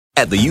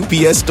At the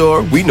UPS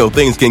Store, we know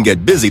things can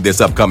get busy this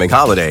upcoming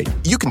holiday.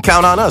 You can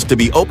count on us to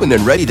be open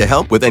and ready to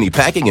help with any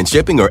packing and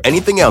shipping or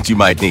anything else you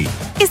might need.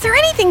 Is there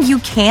anything you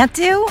can't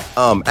do?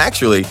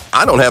 Actually,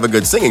 I don't have a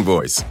good singing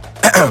voice.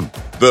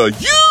 The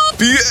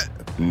UPS...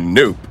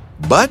 Nope.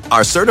 But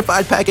our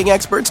certified packing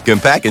experts can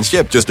pack and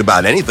ship just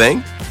about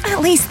anything.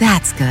 At least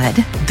that's good.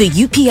 The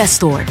UPS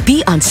Store.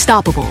 Be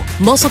unstoppable.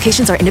 Most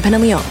locations are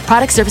independently owned.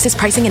 Product, services,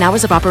 pricing, and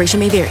hours of operation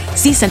may vary.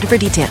 See Center for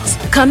details.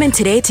 Come in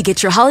today to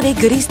get your holiday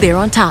goodies there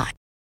on time.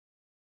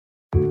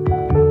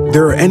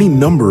 There are any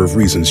number of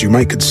reasons you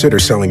might consider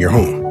selling your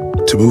home.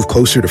 To move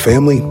closer to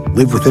family,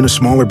 live within a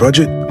smaller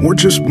budget, or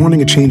just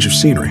wanting a change of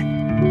scenery.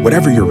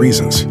 Whatever your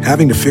reasons,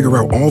 having to figure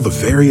out all the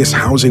various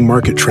housing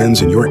market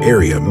trends in your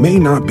area may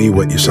not be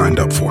what you signed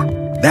up for.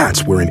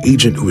 That's where an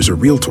agent who is a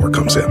realtor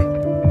comes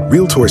in.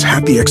 Realtors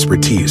have the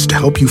expertise to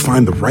help you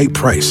find the right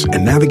price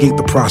and navigate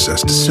the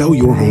process to sell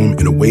your home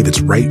in a way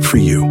that's right for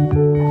you.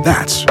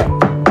 That's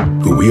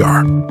who we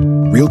are.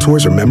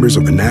 Realtors are members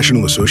of the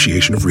National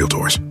Association of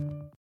Realtors.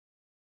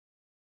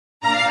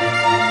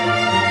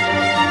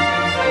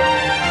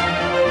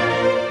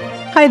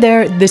 Hi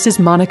there, this is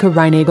Monica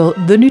Reinagel,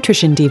 the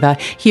Nutrition Diva,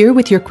 here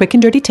with your quick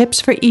and dirty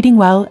tips for eating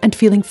well and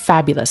feeling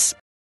fabulous.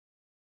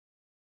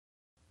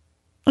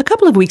 A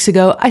couple of weeks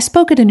ago, I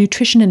spoke at a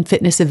nutrition and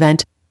fitness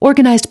event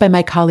organized by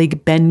my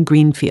colleague Ben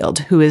Greenfield,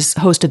 who is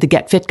host of the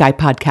Get Fit Guy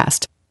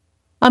podcast.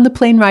 On the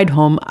plane ride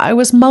home, I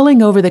was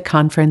mulling over the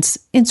conference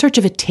in search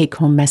of a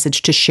take-home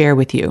message to share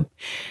with you.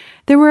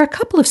 There were a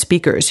couple of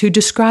speakers who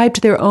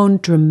described their own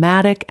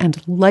dramatic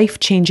and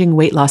life-changing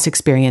weight loss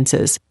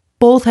experiences.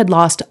 Both had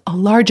lost a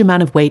large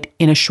amount of weight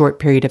in a short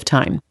period of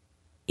time.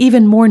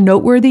 Even more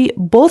noteworthy,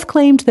 both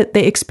claimed that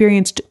they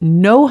experienced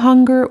no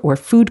hunger or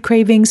food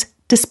cravings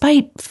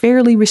despite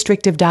fairly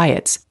restrictive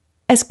diets.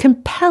 As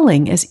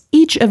compelling as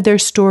each of their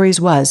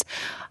stories was,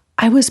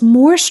 I was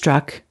more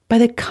struck by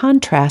the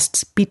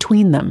contrasts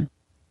between them.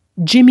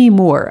 Jimmy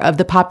Moore of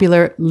the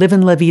popular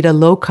Livin' La Vida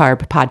Low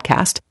Carb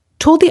podcast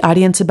told the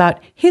audience about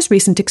his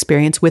recent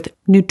experience with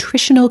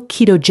nutritional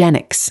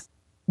ketogenics.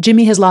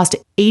 Jimmy has lost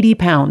 80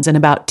 pounds in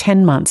about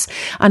 10 months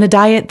on a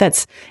diet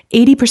that's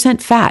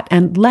 80% fat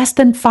and less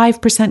than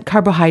 5%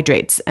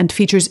 carbohydrates and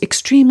features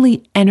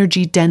extremely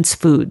energy-dense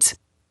foods.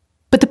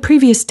 But the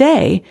previous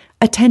day,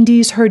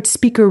 attendees heard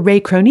speaker Ray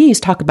Cronese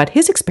talk about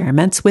his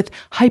experiments with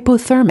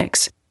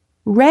hypothermics.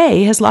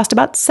 Ray has lost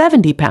about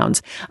 70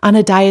 pounds on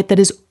a diet that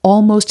is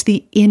almost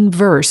the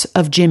inverse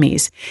of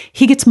Jimmy's.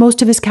 He gets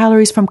most of his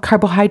calories from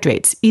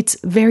carbohydrates, eats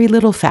very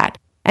little fat,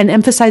 and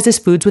emphasizes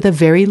foods with a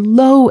very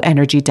low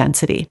energy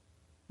density.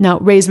 Now,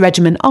 Ray's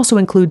regimen also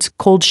includes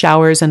cold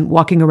showers and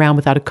walking around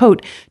without a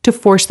coat to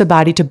force the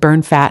body to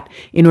burn fat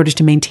in order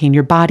to maintain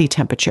your body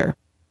temperature.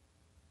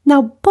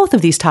 Now, both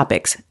of these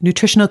topics,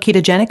 nutritional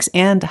ketogenics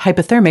and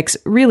hypothermics,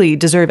 really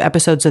deserve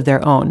episodes of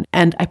their own,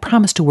 and I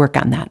promise to work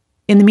on that.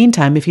 In the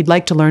meantime, if you'd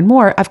like to learn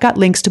more, I've got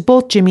links to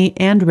both Jimmy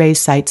and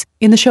Ray's sites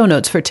in the show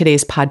notes for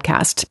today's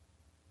podcast.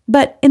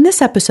 But in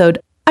this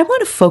episode, I want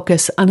to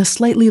focus on a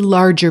slightly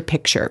larger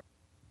picture.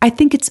 I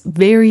think it's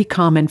very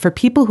common for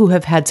people who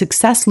have had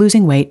success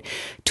losing weight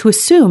to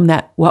assume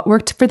that what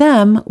worked for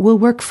them will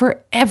work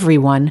for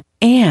everyone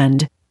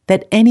and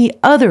that any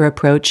other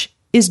approach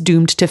is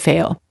doomed to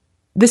fail.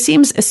 This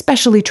seems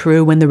especially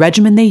true when the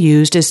regimen they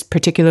used is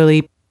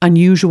particularly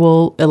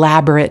unusual,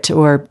 elaborate,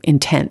 or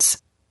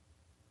intense.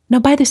 Now,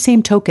 by the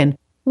same token,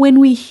 when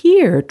we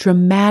hear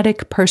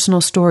dramatic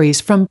personal stories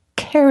from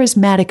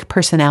charismatic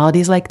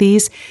personalities like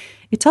these,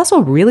 it's also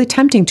really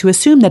tempting to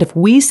assume that if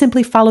we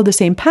simply follow the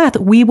same path,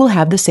 we will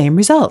have the same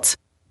results.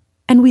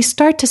 And we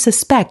start to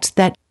suspect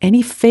that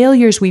any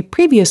failures we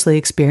previously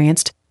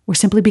experienced were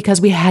simply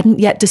because we hadn't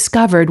yet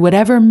discovered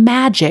whatever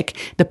magic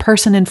the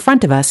person in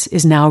front of us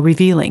is now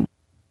revealing.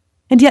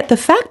 And yet the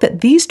fact that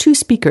these two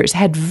speakers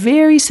had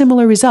very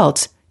similar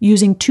results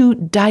using two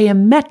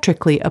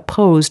diametrically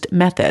opposed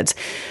methods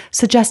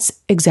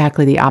suggests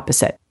exactly the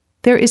opposite.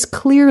 There is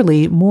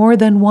clearly more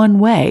than one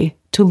way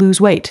to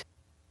lose weight.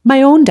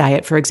 My own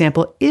diet, for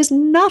example, is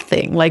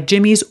nothing like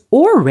Jimmy's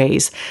or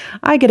Ray's.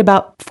 I get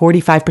about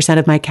 45%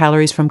 of my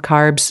calories from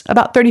carbs,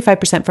 about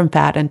 35% from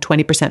fat, and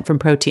 20% from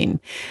protein.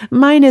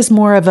 Mine is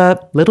more of a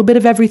little bit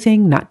of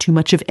everything, not too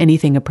much of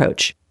anything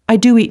approach. I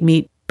do eat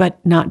meat,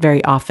 but not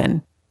very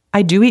often.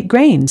 I do eat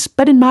grains,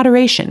 but in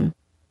moderation.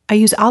 I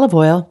use olive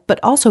oil, but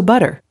also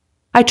butter.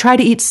 I try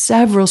to eat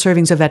several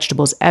servings of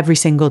vegetables every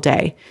single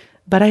day,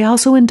 but I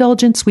also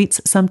indulge in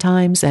sweets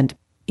sometimes and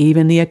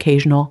even the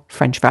occasional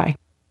French fry.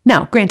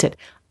 Now, granted,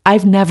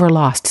 I've never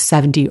lost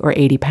 70 or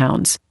 80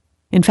 pounds.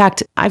 In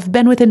fact, I've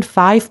been within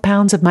 5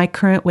 pounds of my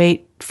current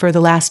weight for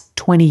the last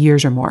 20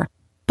 years or more.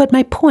 But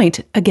my point,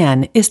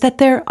 again, is that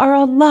there are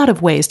a lot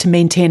of ways to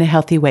maintain a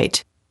healthy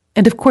weight.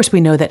 And of course,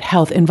 we know that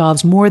health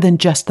involves more than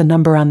just the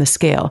number on the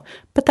scale,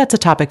 but that's a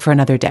topic for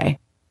another day.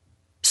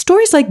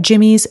 Stories like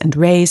Jimmy's and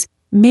Ray's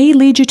may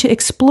lead you to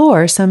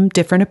explore some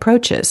different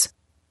approaches,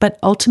 but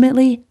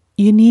ultimately,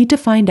 you need to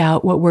find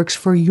out what works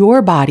for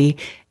your body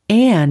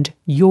and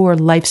your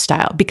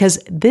lifestyle, because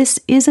this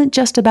isn't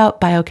just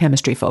about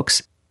biochemistry,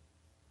 folks.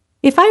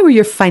 If I were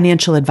your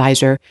financial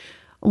advisor,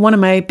 one of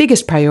my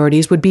biggest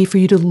priorities would be for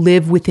you to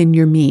live within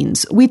your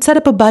means. We'd set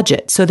up a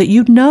budget so that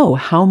you'd know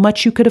how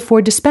much you could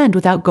afford to spend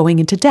without going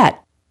into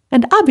debt.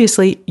 And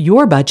obviously,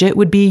 your budget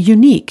would be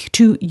unique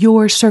to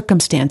your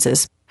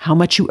circumstances, how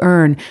much you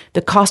earn,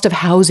 the cost of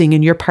housing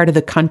in your part of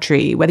the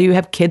country, whether you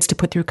have kids to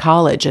put through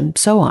college, and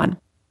so on.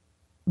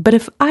 But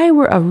if I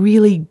were a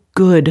really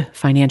good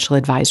financial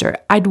advisor,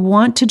 I'd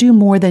want to do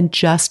more than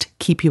just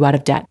keep you out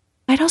of debt.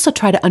 I'd also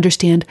try to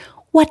understand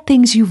what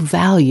things you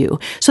value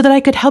so that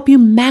I could help you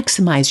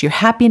maximize your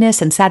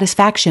happiness and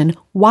satisfaction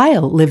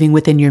while living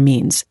within your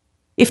means.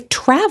 If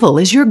travel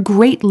is your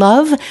great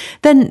love,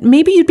 then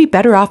maybe you'd be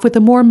better off with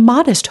a more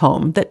modest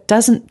home that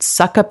doesn't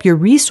suck up your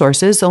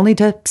resources only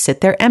to sit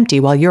there empty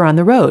while you're on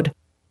the road.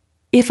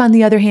 If, on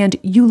the other hand,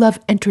 you love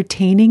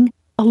entertaining,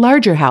 a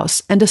larger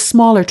house and a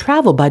smaller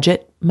travel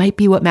budget might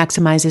be what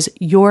maximizes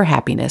your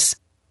happiness.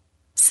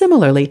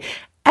 Similarly,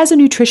 as a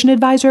nutrition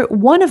advisor,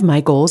 one of my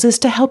goals is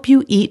to help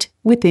you eat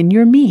within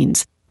your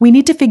means. We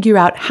need to figure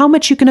out how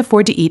much you can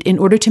afford to eat in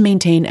order to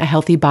maintain a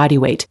healthy body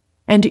weight.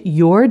 And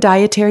your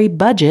dietary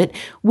budget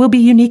will be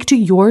unique to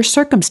your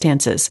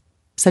circumstances,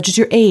 such as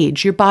your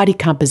age, your body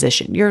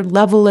composition, your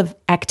level of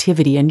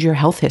activity, and your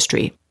health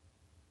history.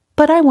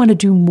 But I want to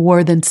do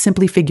more than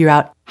simply figure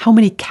out how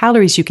many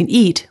calories you can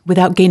eat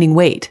without gaining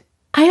weight.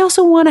 I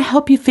also want to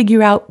help you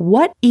figure out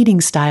what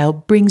eating style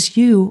brings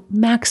you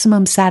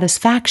maximum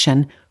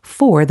satisfaction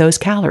for those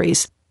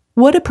calories.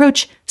 What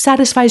approach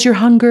satisfies your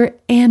hunger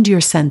and your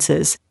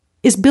senses,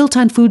 is built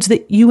on foods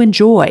that you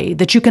enjoy,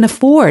 that you can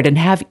afford and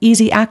have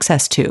easy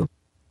access to?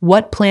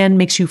 What plan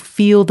makes you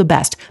feel the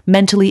best,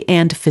 mentally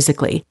and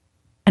physically?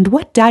 And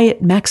what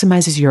diet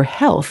maximizes your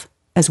health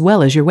as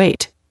well as your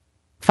weight?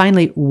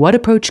 Finally, what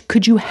approach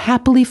could you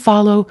happily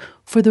follow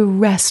for the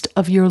rest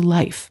of your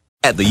life?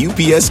 At the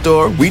UPS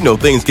Store, we know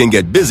things can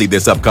get busy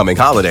this upcoming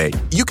holiday.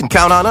 You can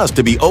count on us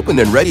to be open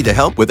and ready to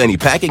help with any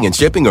packing and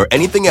shipping or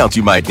anything else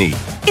you might need.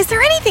 Is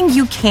there anything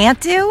you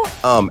can't do?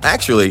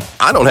 Actually,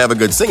 I don't have a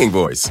good singing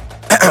voice.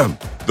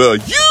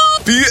 The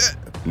UPS...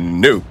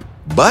 Nope.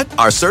 But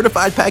our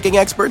certified packing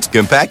experts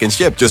can pack and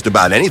ship just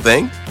about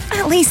anything.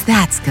 At least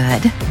that's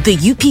good. The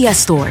UPS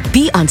Store.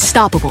 Be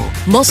unstoppable.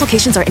 Most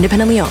locations are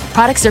independently owned.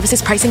 Product,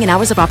 services, pricing, and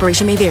hours of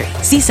operation may vary.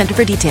 See Center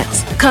for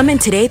details. Come in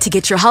today to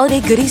get your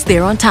holiday goodies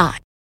there on time.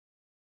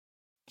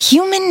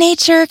 Human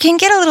nature can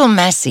get a little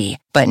messy,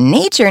 but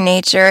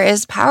nature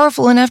is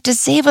powerful enough to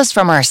save us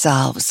from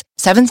ourselves.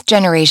 Seventh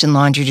Generation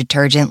Laundry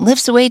Detergent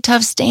lifts away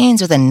tough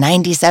stains with a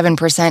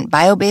 97%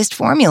 bio-based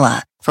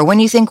formula. For when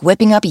you think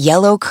whipping up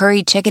yellow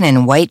curry chicken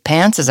in white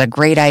pants is a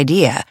great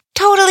idea.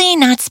 Totally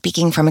not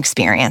speaking from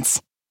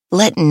experience.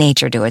 Let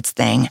nature do its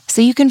thing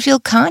so you can feel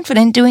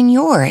confident doing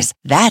yours.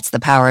 That's the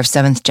power of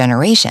Seventh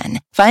Generation.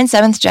 Find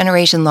Seventh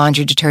Generation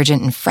Laundry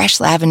Detergent in fresh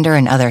lavender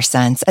and other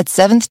scents at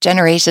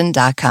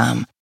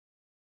seventhgeneration.com.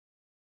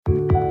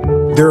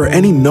 There are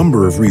any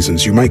number of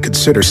reasons you might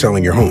consider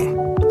selling your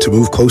home. To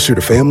move closer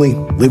to family,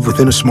 live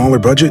within a smaller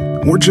budget,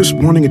 or just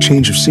wanting a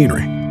change of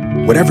scenery.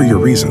 Whatever your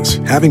reasons,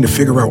 having to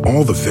figure out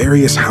all the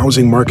various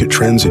housing market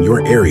trends in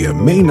your area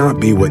may not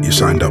be what you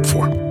signed up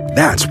for.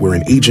 That's where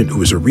an agent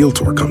who is a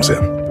realtor comes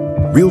in.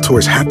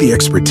 Realtors have the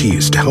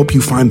expertise to help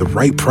you find the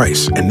right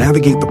price and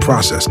navigate the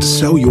process to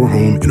sell your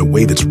home in a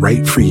way that's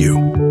right for you.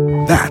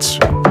 That's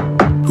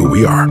who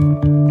we are.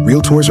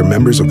 Realtors are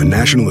members of the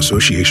National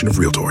Association of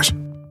Realtors.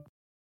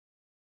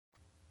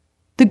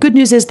 The good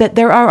news is that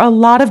there are a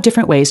lot of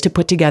different ways to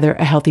put together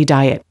a healthy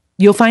diet.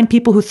 You'll find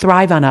people who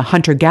thrive on a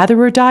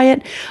hunter-gatherer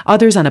diet,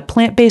 others on a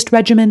plant-based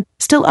regimen,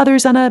 still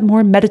others on a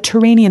more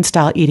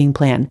Mediterranean-style eating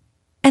plan.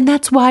 And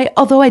that's why,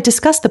 although I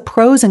discuss the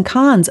pros and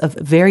cons of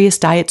various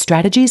diet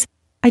strategies,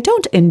 I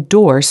don't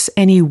endorse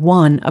any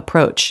one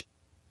approach.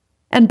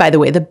 And by the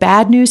way, the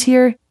bad news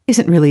here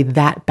isn't really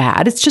that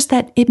bad. It's just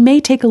that it may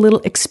take a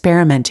little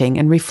experimenting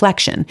and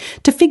reflection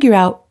to figure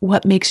out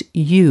what makes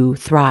you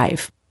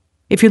thrive.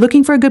 If you're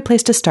looking for a good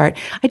place to start,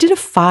 I did a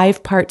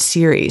 5-part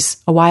series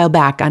a while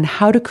back on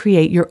how to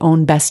create your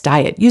own best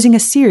diet using a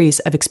series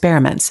of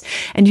experiments,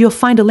 and you'll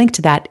find a link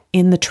to that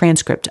in the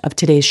transcript of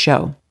today's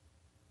show.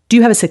 Do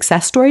you have a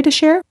success story to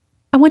share?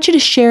 I want you to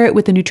share it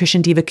with the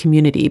Nutrition Diva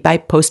community by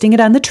posting it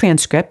on the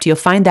transcript. You'll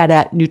find that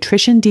at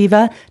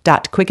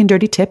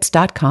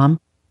nutritiondiva.quickanddirtytips.com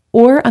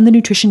or on the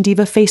Nutrition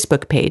Diva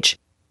Facebook page.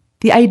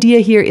 The idea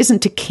here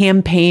isn't to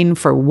campaign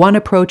for one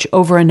approach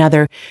over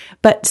another,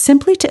 but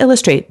simply to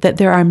illustrate that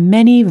there are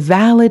many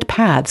valid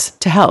paths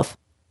to health.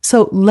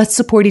 So let's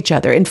support each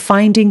other in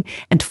finding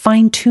and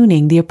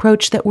fine-tuning the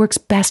approach that works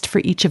best for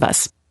each of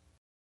us.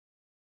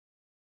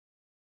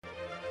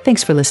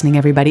 Thanks for listening,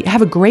 everybody.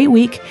 Have a great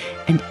week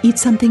and eat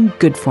something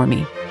good for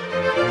me.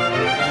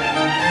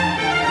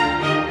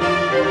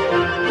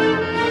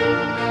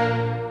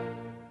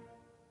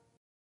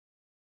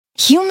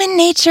 Human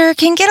nature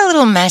can get a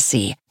little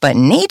messy, but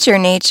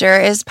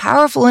nature is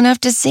powerful enough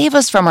to save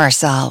us from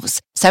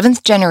ourselves.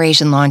 Seventh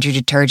Generation Laundry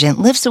Detergent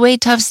lifts away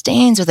tough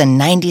stains with a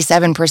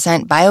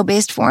 97%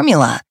 bio-based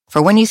formula.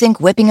 For when you think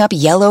whipping up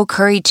yellow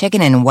curry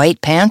chicken in white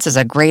pants is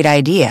a great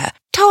idea.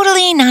 Totally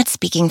totally not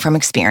speaking from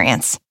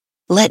experience.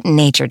 Let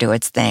nature do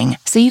its thing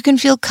so you can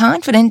feel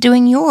confident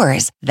doing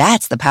yours.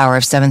 That's the power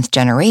of Seventh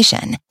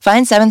Generation.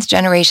 Find Seventh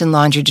Generation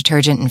laundry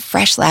detergent in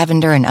fresh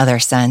lavender and other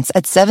scents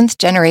at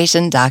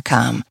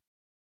seventhgeneration.com.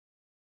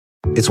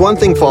 It's one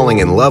thing falling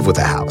in love with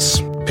a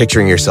house,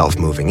 picturing yourself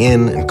moving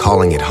in and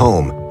calling it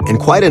home, and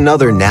quite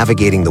another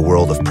navigating the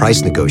world of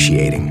price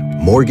negotiating,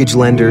 mortgage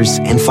lenders,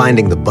 and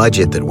finding the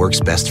budget that works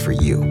best for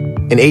you.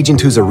 An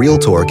agent who's a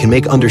Realtor can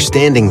make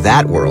understanding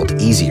that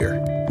world easier.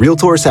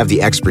 Realtors have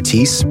the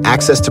expertise,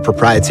 access to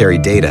proprietary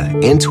data,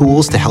 and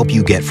tools to help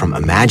you get from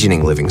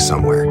imagining living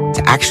somewhere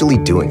to actually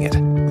doing it.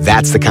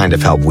 That's the kind of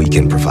help we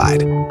can provide.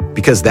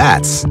 Because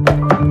that's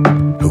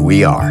who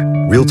we are.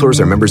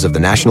 Realtors are members of the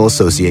National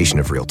Association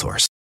of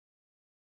Realtors.